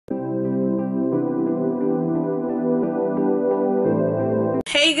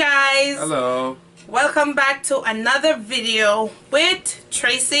guys. Hello. Welcome back to another video with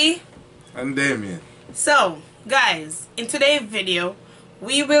Tracy and Damien. So guys, in today's video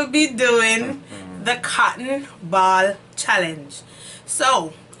we will be doing the cotton ball challenge.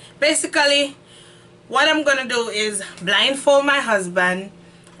 So basically what I'm gonna do is blindfold my husband,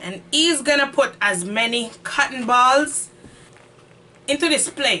 and he's gonna put as many cotton balls into this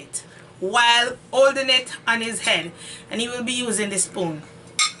plate while holding it on his head, and he will be using the spoon.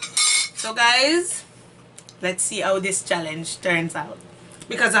 So guys, let's see how this challenge turns out,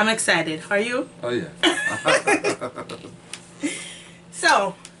 because I'm excited. Are you? Oh yeah.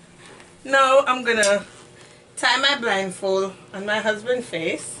 So now I'm gonna tie my blindfold on my husband's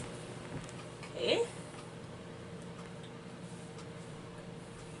face. Okay.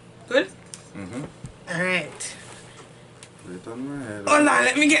 Good? Mm-hmm. Alright. Put it on my head. Hold on,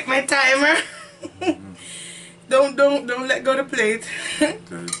 let me get my timer. Don't let go of the plate.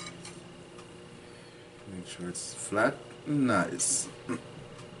 Okay. Make sure it's flat. Nice.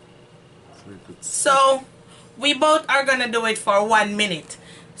 So we both are gonna do it for 1 minute.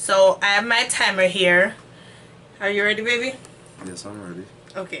 So I have my timer here. Are you ready, baby? Yes, I'm ready.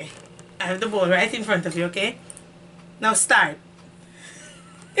 Okay. I have the bowl right in front of you, okay? Now start.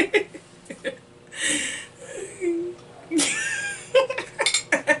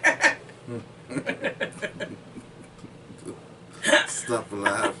 Stop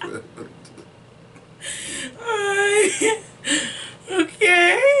laughing.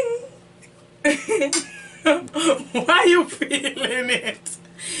 Okay. Why are you feeling it?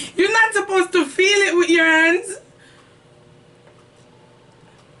 You're not supposed to feel it with your hands.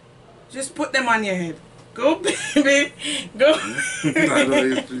 Just put them on your head. Go, baby. Go. I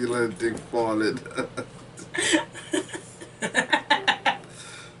don't even feel anything falling.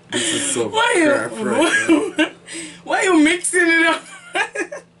 This is so crap right now. Why are you mixing it up?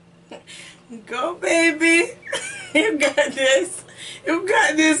 Go, baby. You got this. You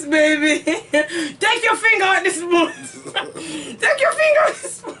got this, baby. Take your finger out the spoon. Take your finger out the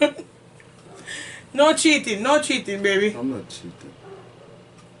spoon. No cheating. No cheating, baby. I'm not cheating.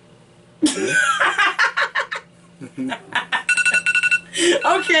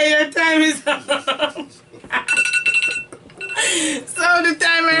 Okay, your time is up. So the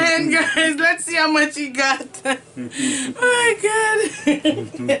timer end, guys. Let's see how much he got. Oh my god.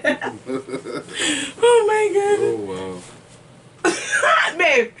 Oh my god. Oh wow.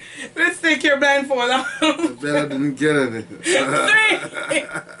 Babe, let's take your blindfold off. I bet I didn't get any. 3.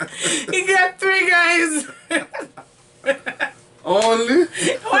 He got 3, guys. Only?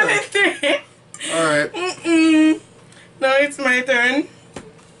 Only 3. Alright. Now it's my turn.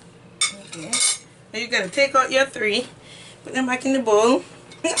 Okay. Now you gotta take out your 3. Put them back in the bowl.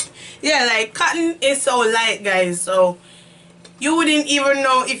 Yeah, like cotton is so light, guys, so you wouldn't even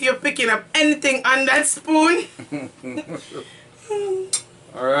know if you're picking up anything on that spoon.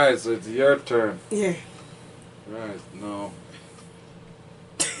 Alright, so it's your turn. Yeah. Right, now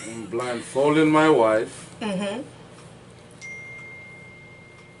I'm blindfolding my wife.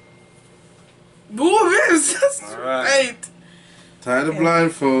 Move it. Alright. Tie the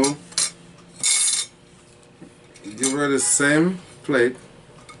blindfold. Give her the same plate.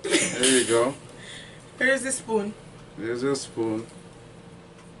 There you go. Here's the spoon. There's your spoon.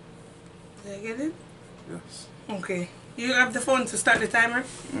 Did I get it? Yes. Okay. You have the phone to start the timer?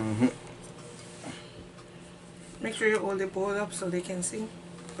 Make sure you hold the bowl up so they can see.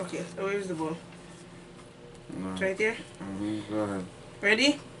 Okay, so where's the bowl? No. It's right here? Go ahead.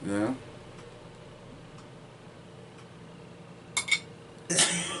 Ready? Yeah.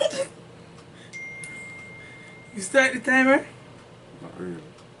 You start the timer? Not really.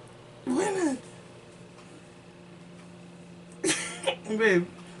 Why not? Babe,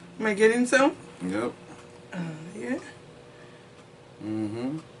 am I getting some? Yep. Yeah.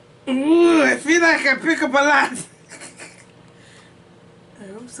 Ooh, I feel like I pick up a lot. I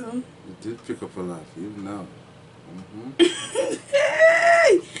hope so. You did pick up a lot, even now.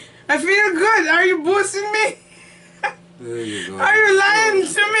 Hey! I feel good. Are you boosting me? There you go. Are you lying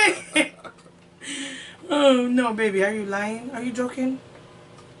to me? Oh, no, baby. Are you lying? Are you joking?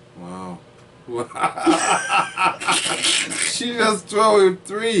 Wow. She just threw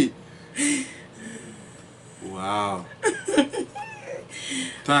 3. Wow.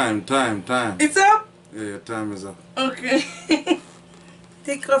 Time. It's up? Yeah, your time is up. Okay.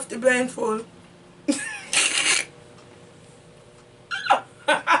 Take off the blindfold.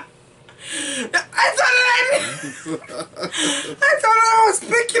 I thought I was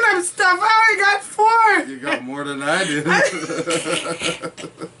picking up stuff. I only got 4. You got more than I did.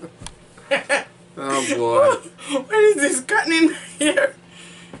 Oh boy. What is this cutting in here?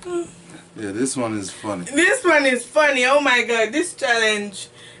 Yeah, this one is funny. This one is funny. Oh my god, this challenge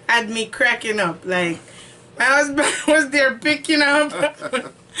had me cracking up. Like, my husband was there picking up.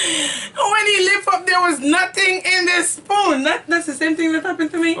 When he lift up, there was nothing in the spoon. That's the same thing that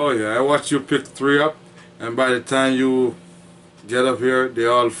happened to me. Oh yeah, I watched you pick 3 up, and by the time you get up here, they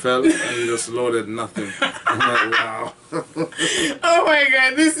all fell, and you just loaded nothing. I'm like, wow. Oh my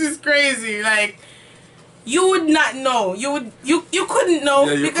god, this is crazy. Like, you would not know. You couldn't know.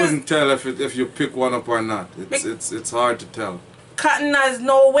 Yeah, you because couldn't tell if you pick one up or not. It's hard to tell. cotton has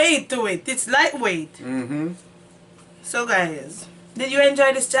no weight to it. It's lightweight. Mm-hmm. So guys, did you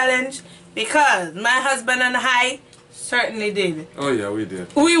enjoy this challenge? Because my husband and I certainly did. Oh yeah, we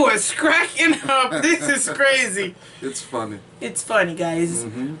did. We was cracking up. This is crazy. It's funny. It's funny, guys.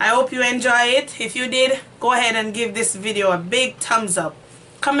 Mm-hmm. I hope you enjoy it. If you did, go ahead and give this video a big thumbs up.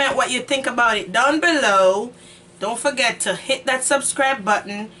 Comment what you think about it down below. Don't forget to hit that subscribe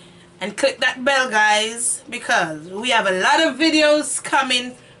button and click that bell, guys, because we have a lot of videos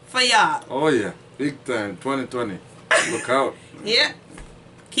coming for y'all. Oh yeah, big time. 2020. Look out. Yeah.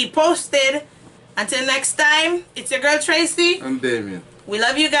 Keep posted. Until next time, it's your girl Tracy. And Damien. We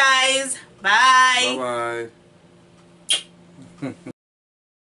love you guys. Bye. Bye bye.